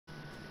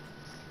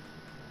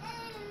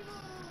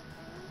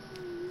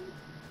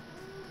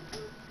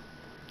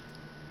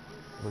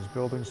There's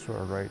buildings to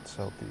our right,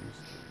 southeast,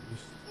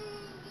 east.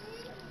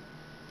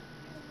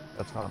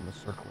 That's not in the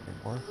circle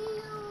anymore.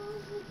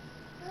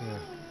 Yeah.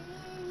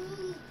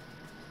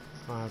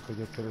 I have to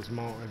get to this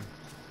mountain.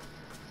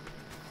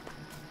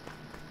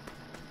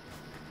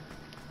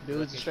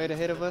 Dudes straight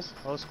ahead of us.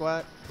 Whole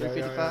squad.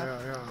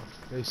 355. Yeah.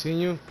 They seen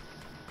you?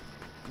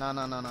 No.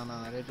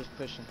 They're just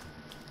pushing.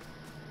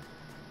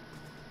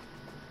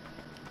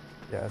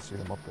 Yeah, I see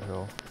them up the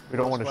hill. We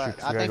don't want to shoot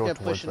because I we gotta think go they're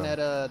towards pushing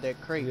them.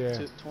 that crate.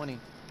 Yeah. 20.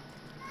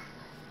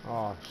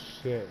 Oh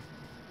shit.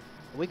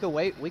 We could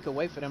wait. We could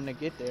wait for them to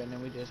get there, and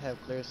then we just have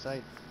clear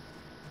sight.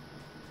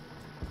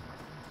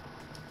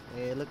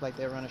 Yeah, it looked like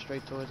they're running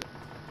straight towards it.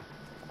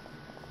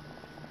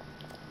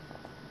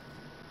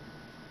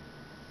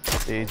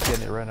 Yeah, he's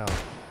getting it right now.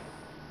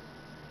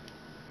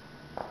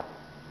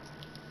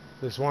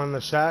 This one in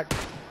the shack.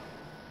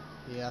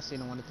 Yeah, I seen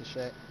the one at the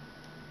shack.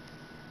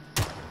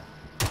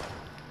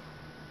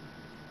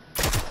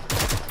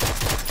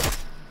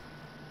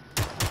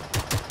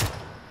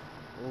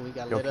 Oh, we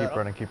got Yo, lit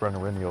up. keep running.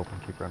 We're in the open.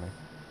 Keep running.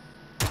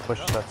 Push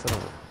that center.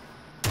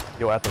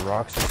 Yo, at the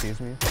rocks, he sees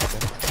me.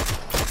 Okay.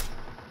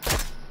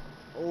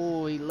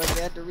 Oh, he looked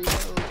at the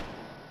reload.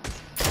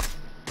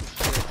 Good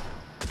shit.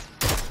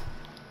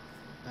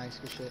 Nice,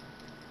 good shit.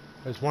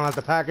 There's one at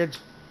the package.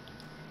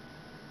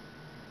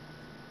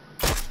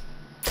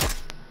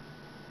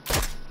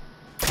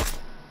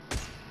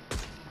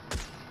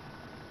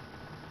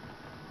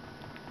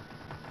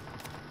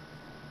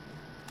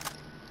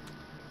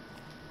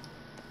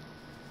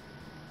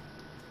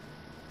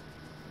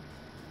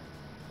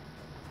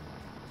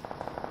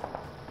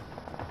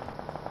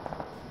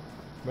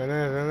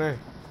 Vene.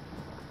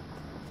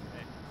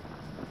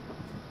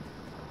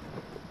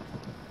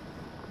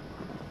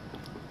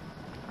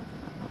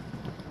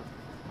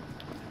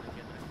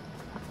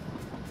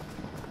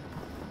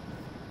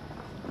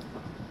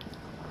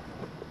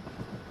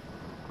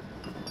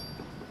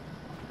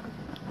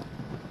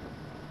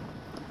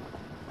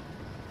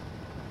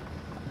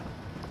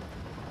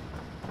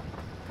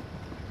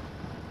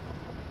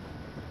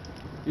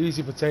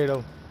 Easy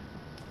potato.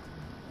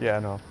 Yeah, I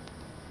know.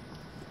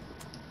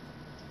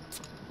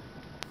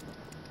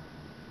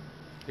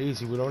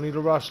 Easy. We don't need to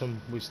rush them.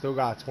 We still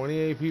got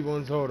 28 people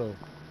in total.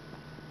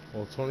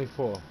 Well,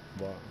 24,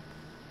 but...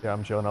 Yeah,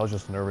 I'm chilling. I was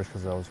just nervous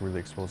because I was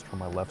really exposed from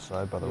my left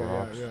side by the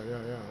rocks. Yeah.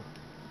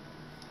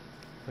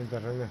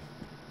 Vente.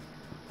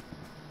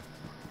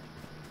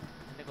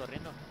 Gente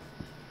corriendo.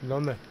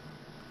 ¿Dónde?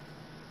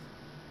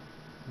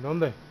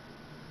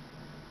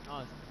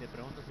 No, te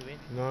pregunto si ven.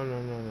 No.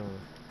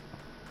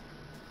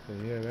 Te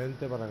dije,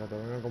 vente para que te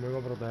vengan conmigo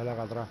a proteger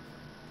acá atrás.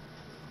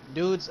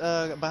 Dudes,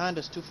 behind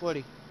us,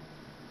 240.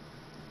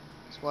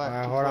 Squad,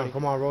 Alright, 240. hold on.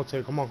 Come on,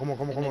 rotate. Come on. the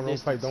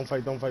Don't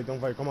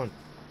fight. Come on.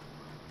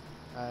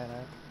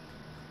 Alright.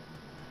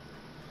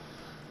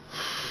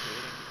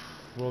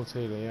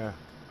 Rotate, yeah.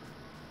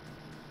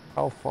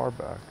 How far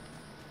back?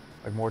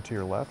 Like more to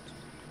your left?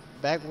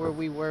 Back where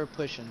we were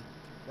pushing.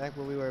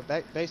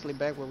 Basically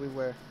back where we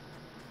were.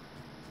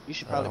 You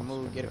should probably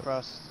move, get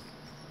across.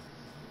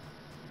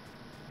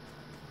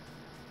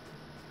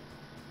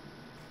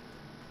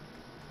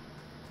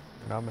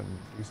 And I'm in a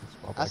decent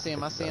spot. I see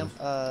him.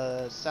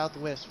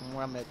 Southwest from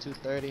where I'm at,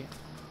 230.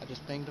 I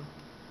just pinged him.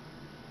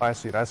 I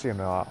see him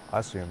now.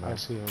 I see him.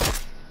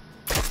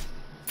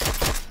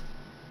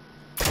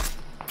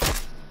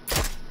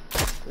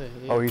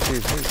 Oh, he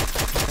sees me.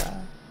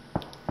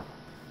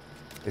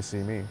 They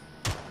see me.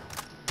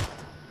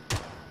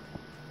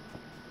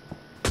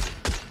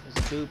 There's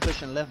a dude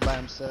pushing left by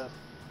himself.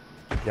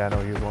 Yeah, I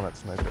know. He was the one that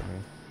sniped at me.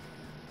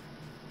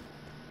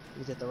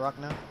 He's at the rock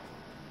now.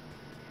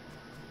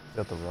 He's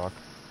at the rock.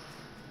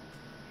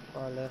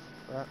 Far left,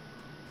 rock.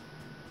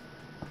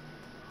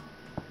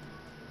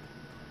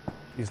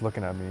 He's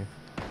looking at me.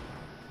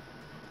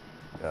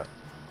 Yeah.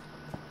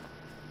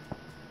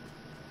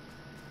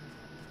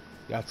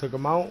 Y'all took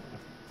him out?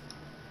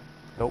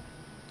 Nope.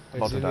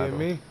 Is he near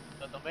me?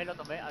 Lo tomé.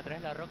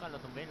 Atrás de la roca lo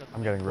tomé.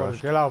 I'm getting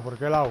rushed. ¿Por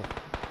qué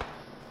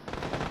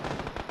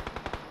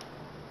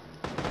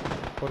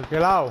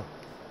lado?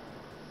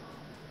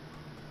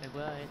 Ten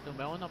cuidado,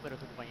 tomé uno, pero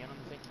su compañero no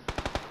sé.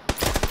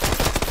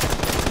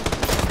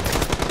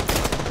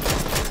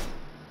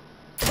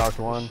 Knocked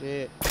one.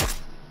 Shit.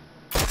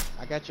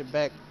 I got your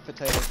back,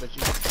 potatoes, but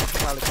you should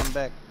probably come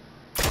back.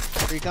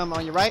 Here you come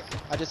on your right.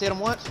 I just hit him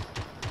once.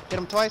 Hit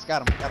him twice.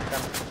 Got him.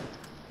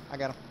 I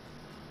got him.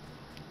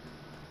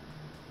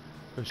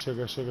 Good shit.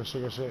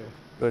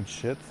 Good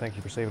shit. Thank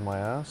you for saving my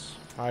ass.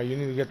 Alright, you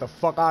need to get the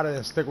fuck out of there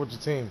and stick with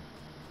your team.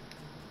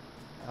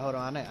 Hold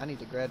on, I need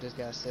to grab this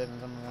guy's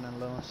sevens. I'm running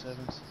low on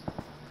sevens.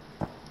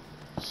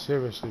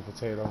 Seriously,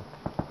 potato.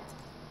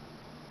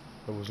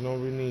 There was no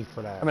need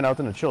for that. I mean, out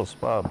in a chill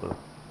spot, but...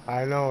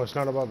 I know, it's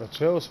not about the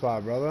chill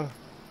spot, brother.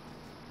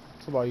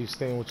 It's about you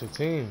staying with your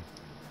team.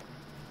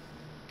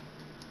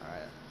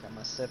 Alright, got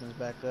my sevens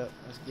back up.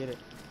 Let's get it.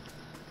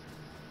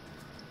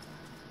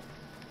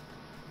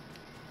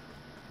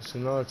 There's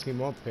another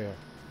team up here.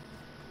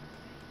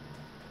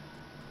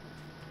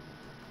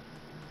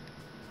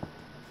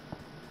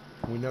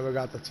 We never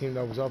got the team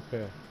that was up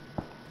here.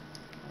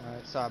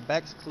 Alright, so our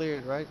back's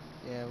cleared, right?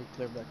 Yeah, we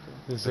cleared back here.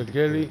 There's a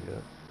Gilly. Yeah.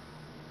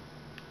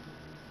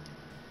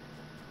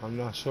 I'm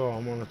not sure.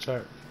 I'm gonna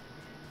check.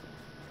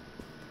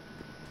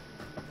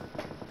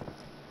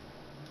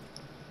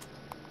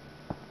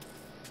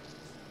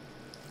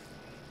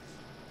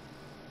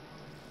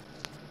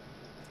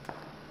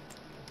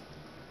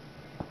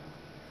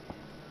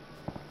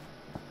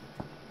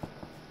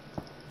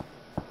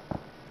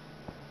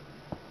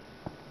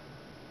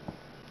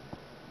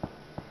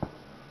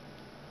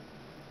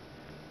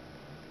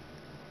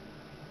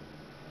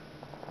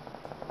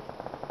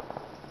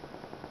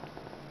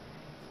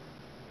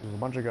 There's a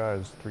bunch of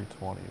guys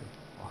 320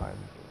 behind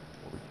me,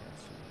 but we can't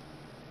see.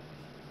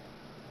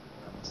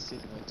 Let's see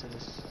the way to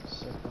this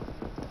circle.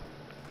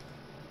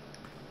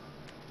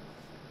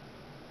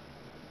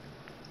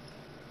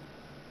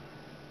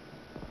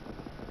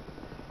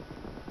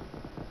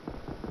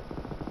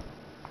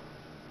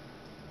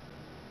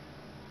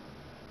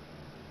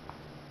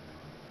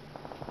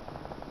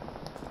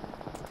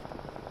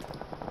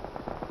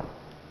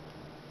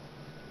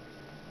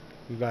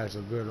 You guys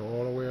are good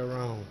all the way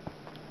around.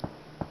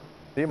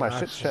 See, my The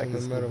shit axis check in the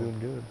is still middle. doing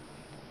good.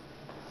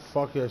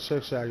 Fuck your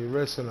shit shack. You're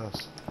risking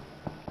us.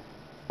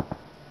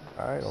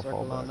 Alright, I'll fall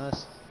Circle on back.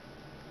 us.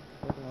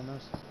 Circle on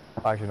us.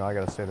 Actually, no, I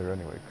gotta stay there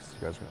anyway, because you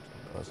guys are gonna have to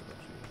come to us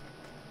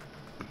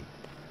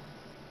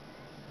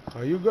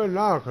eventually. Are you good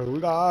now? Cause we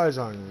got eyes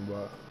on you,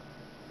 but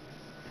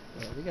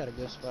Yeah, we got a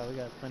good spot. We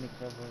got plenty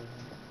cover over here.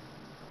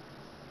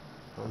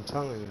 I'm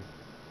telling you,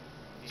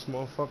 these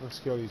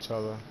motherfuckers kill each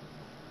other.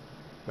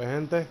 La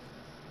gente,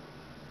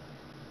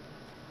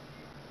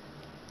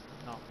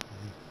 No.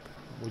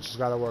 we just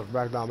gotta work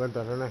back down. Vente,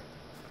 René.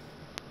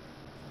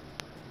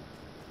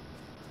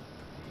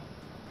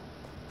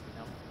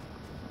 No.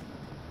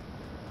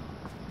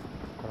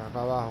 Por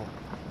acá abajo.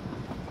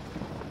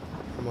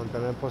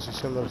 Mantener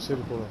posición del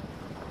círculo.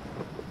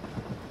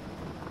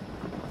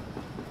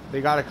 They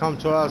gotta come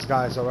to us,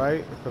 guys,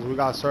 alright? Because we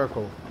got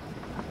circle.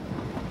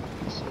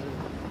 So,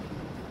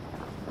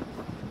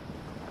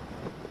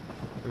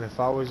 And if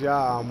I was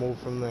y'all, I'll move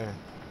from there.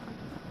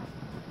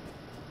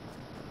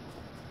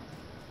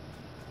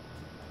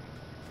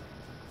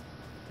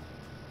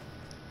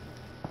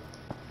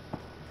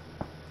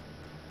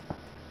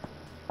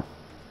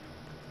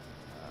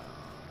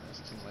 there's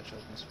too much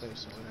open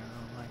space over there. I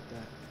don't like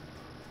that.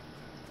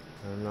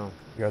 I don't know.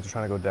 You guys are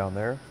trying to go down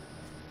there?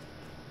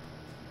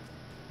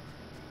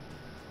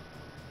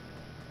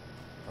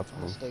 Let's I'm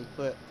gonna move. stay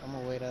put. I'm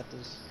gonna wait out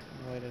this. I'm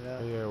gonna wait it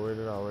out. Yeah, wait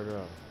it out, wait it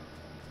out.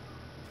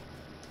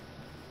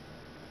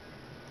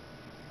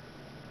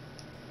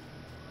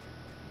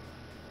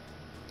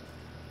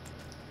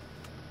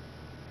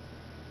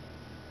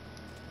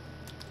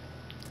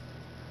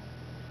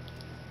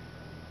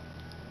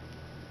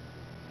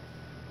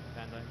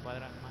 Quedan 2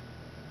 escuadras más.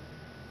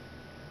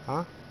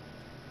 Huh?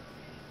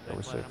 Yeah,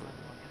 we're 2 safe. escuadras más.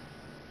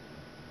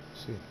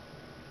 ¿No? See.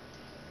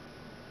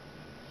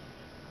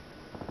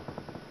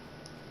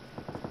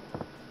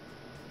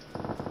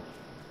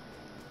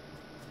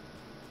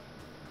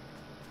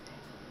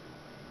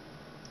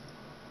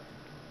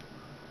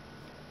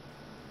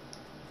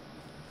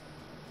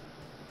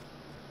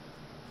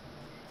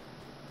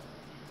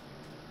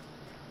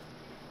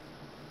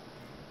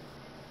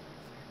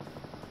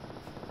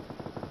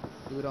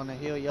 Do it on the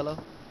hill, yellow.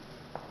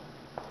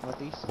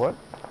 Northeast. What?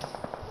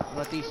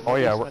 Northeast. Oh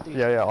yeah, northeast, northeast.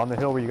 yeah, on the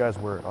hill where you guys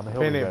were. On the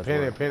hill Pin where you it, guys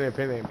pin were. it, pin it,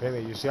 pin it, pin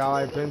it. You see how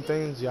I pin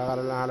things? Y'all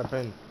gotta learn how to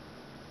pin.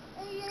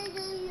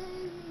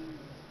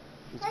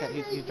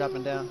 He's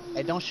dropping down.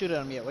 Hey, don't shoot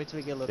at him yet. Wait till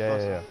we get a little Yeah,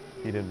 closer. yeah,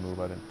 yeah. He didn't move.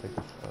 I didn't take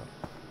the shot.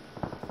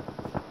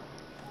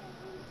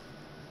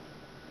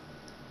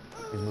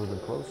 He's moving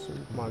closer.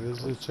 Come on,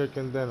 this is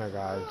chicken dinner,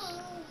 guys.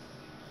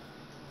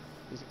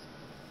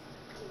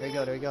 There you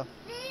go. There you go.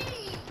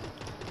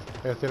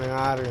 Ellos tienen a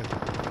alguien.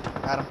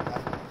 Got him.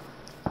 Got him.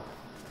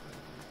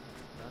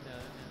 ¿Dónde?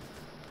 ¿Dónde?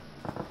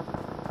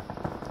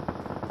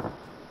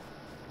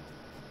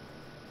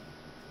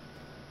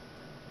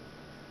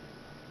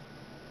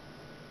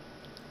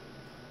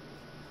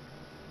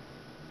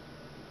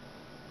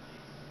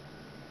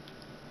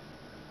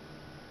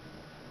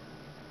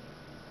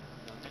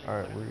 ¿Dónde le All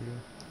right, disparan? where are you?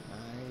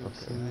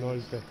 Nice. Okay. Nice.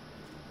 Norte.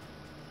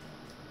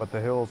 But the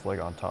hills,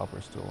 like on top,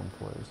 are still in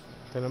place.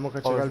 Tenemos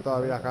que Oh, checar there's-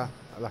 todavía acá.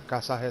 A las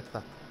casas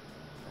estas.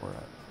 Alright.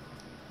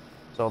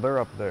 So they're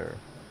up there.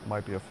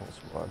 Might be a full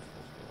squad.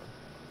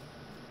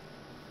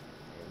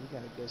 Yeah, we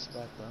got a good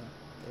spot though.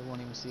 They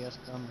won't even see us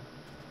coming.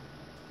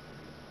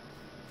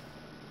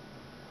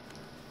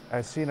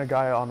 I've seen a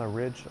guy on the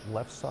ridge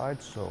left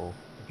side, so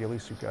Gilly,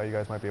 you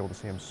guys might be able to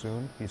see him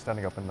soon. He's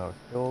standing up in the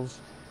hills.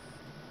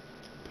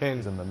 Pin.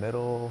 He's in the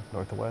middle,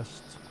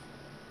 northwest.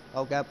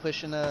 Oh, guy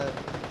pushing How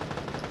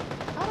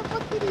the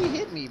fuck did he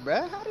hit me,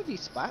 bruh? How did he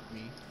spot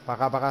me? Pa'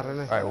 acá,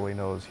 René. Alright, well he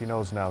knows. He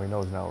knows now. He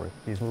knows now.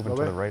 He's moving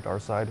to Okay. the right, our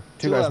side.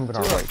 Two Two guys up, moving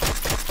our two up. right.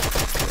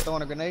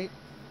 Throwing a grenade.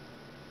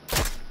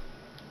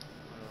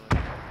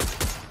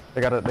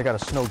 They got a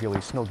snow Gilly.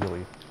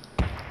 ¿Dónde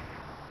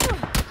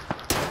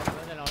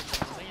la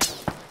otra montaña?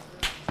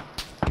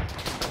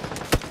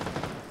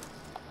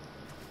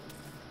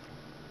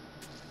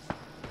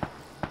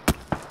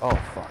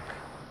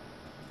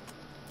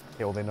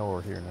 Oh, they know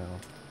we're here now.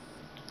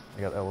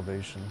 I got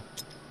elevation.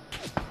 Yeah,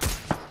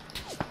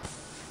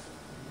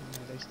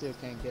 they still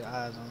can't get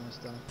eyes on us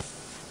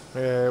though.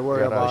 Yeah,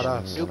 worry got about eyes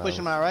us. on Dude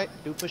pushing my right.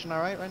 Dude pushing my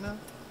right now.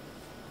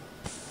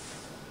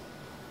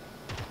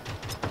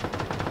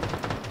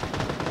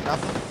 Drop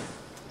him.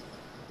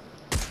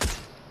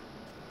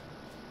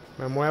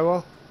 Me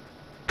muevo.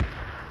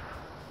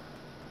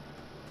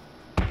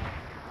 Oh,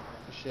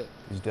 shit.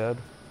 He's dead.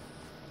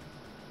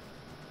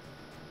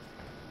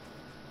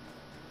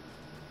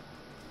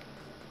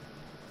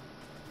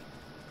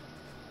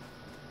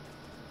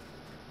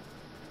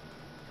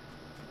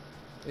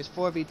 It's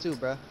 4v2,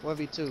 bruh.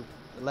 4v2.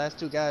 The last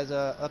two guys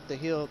up the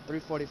hill,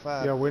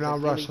 345. Yeah, we're not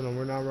Gilly. rushing them.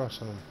 We're not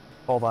rushing them.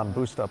 Hold on,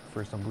 boost up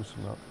first. I'm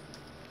boosting up.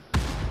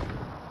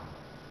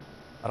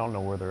 I don't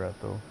know where they're at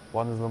though.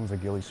 One of them's a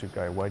ghillie suit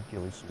guy, white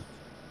ghillie suit.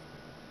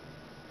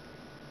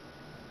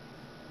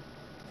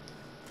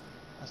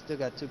 I still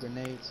got 2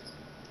 grenades.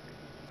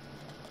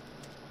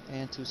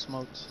 And 2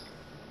 smokes.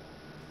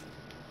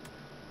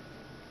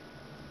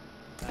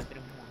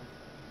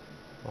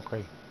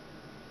 Ok.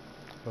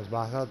 Los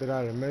vas a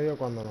tirar en medio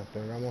cuando nos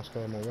tengamos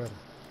que mover.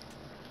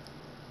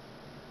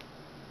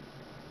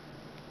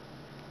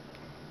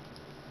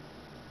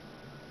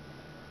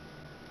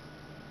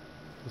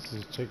 This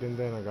is chicken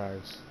dinner,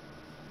 guys.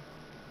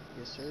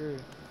 Yes, sir.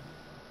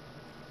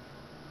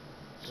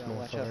 Yeah, Smoke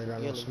watch out for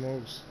got no Gilly.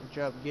 smokes. We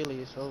drop Gilly,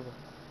 it's over.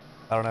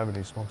 I don't have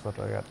any smokes left.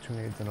 I got 2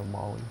 nades and a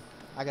molly.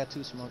 I got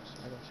 2 smokes.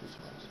 I got 2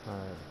 smokes.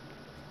 Alright.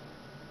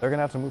 They're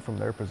gonna have to move from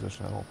their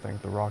position. I don't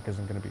think the rock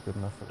isn't gonna be good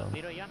enough for them.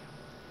 Tiro ya.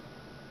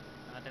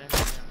 Van a tener que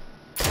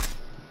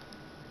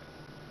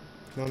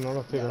No, no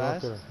los tiro, no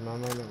los tiro. No,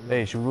 no, no.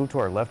 Hey, should we move to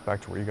our left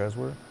back to where you guys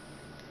were?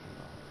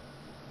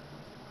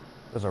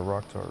 There's a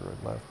rock to our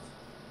left.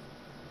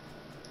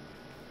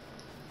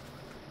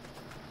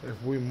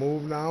 If we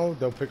move now,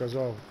 they'll pick us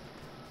off.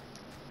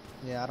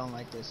 Yeah, I don't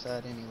like this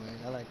side anyway.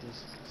 I like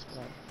this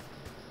spot.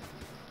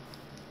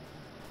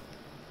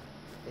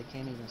 They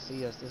can't even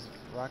see us. This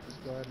rock is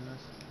guarding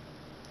us.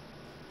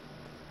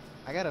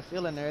 I got a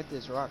feeling they're at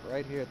this rock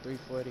right here at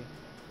 340.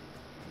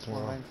 This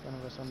one right in front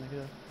of us on the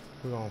hill.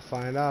 We're gonna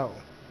find out.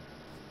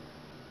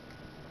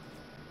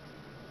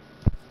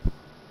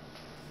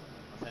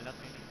 no se la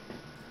tiene.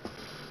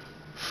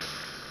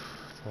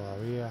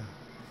 Todavía.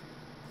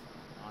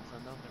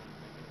 Avanzando,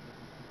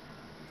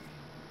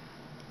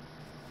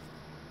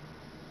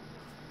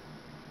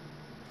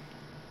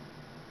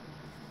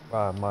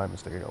 pero My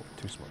mistake. I got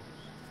 2 smokes.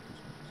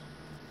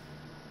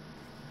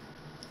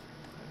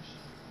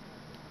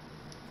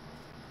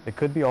 They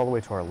could be all the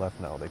way to our left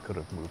now. They could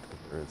have moved because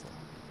there is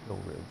a hill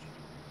ridge.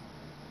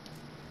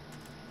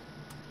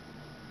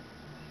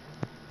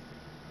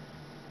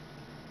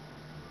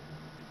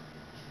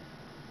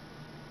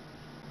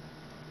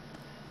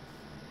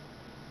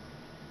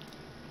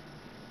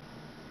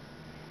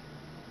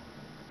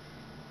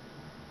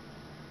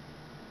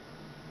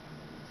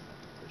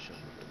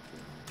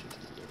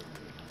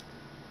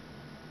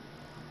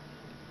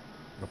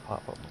 I'm gonna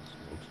pop up my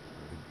smokes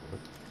really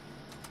quick.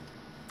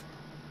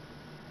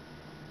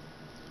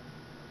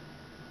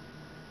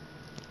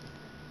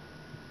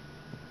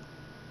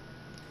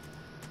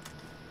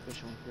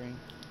 Push on green.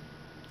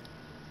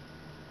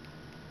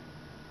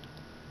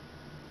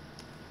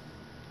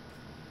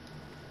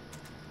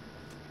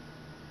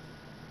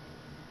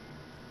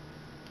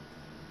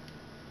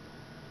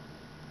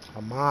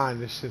 Come on,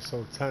 this shit's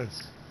so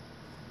tense.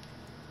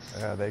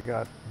 Yeah, they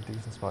got a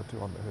decent spot too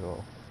on the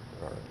hill.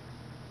 Alright.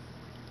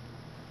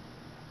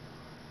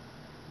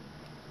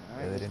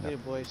 Alright, they let's didn't get have-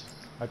 it, boys.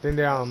 I think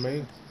they're on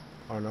me.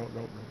 Oh, no, no,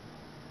 no.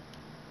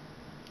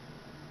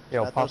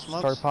 Yeah, Start those smokes?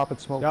 start popping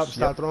smokes. Yup,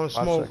 start throwing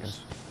 5 smokes.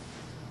 seconds.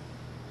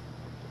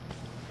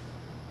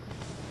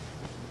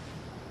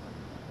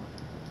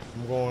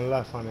 I'm going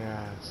left on their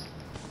ass.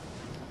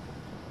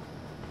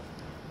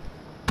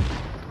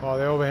 Oh,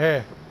 they're over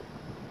here.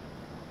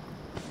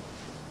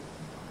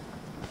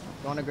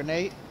 Throwing a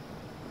grenade.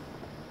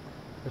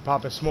 They're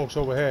popping smokes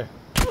over here.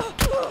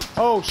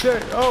 Oh,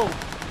 shit. Oh.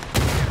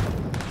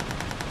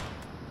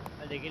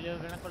 el de Gilly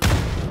viene con la...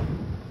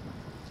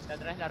 Está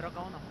atrás de la roca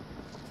uno.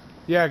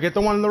 Yeah, get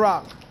the one in the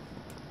rock.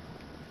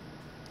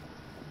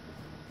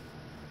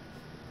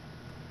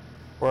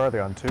 Where are they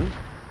on 2?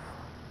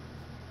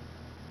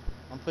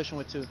 I'm pushing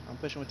with 2. I'm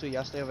pushing with 2.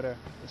 Y'all stay over there.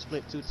 Let's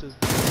split 2-2.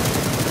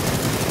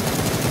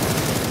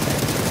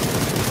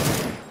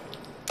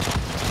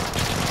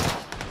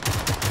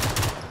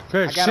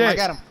 Good I got shit. him. I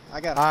got him.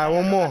 I got him. All right,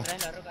 one more. Atrás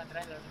de la roca,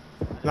 atrás de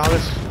la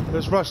roca. Now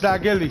let's rush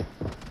that Gilly.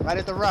 Right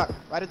at the rock.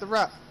 Right at the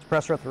rock.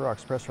 Press her at the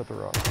rocks. Press her at the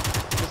rock.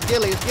 It's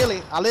Gilly. It's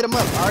Gilly. I lit him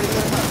up. I already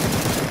lit him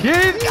up.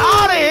 Get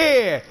out of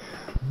here,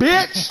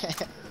 bitch!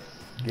 Get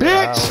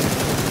Bitch! out.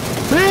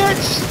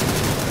 Bitch!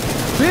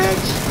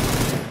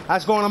 Bitch!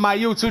 That's going on my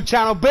YouTube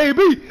channel,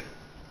 baby!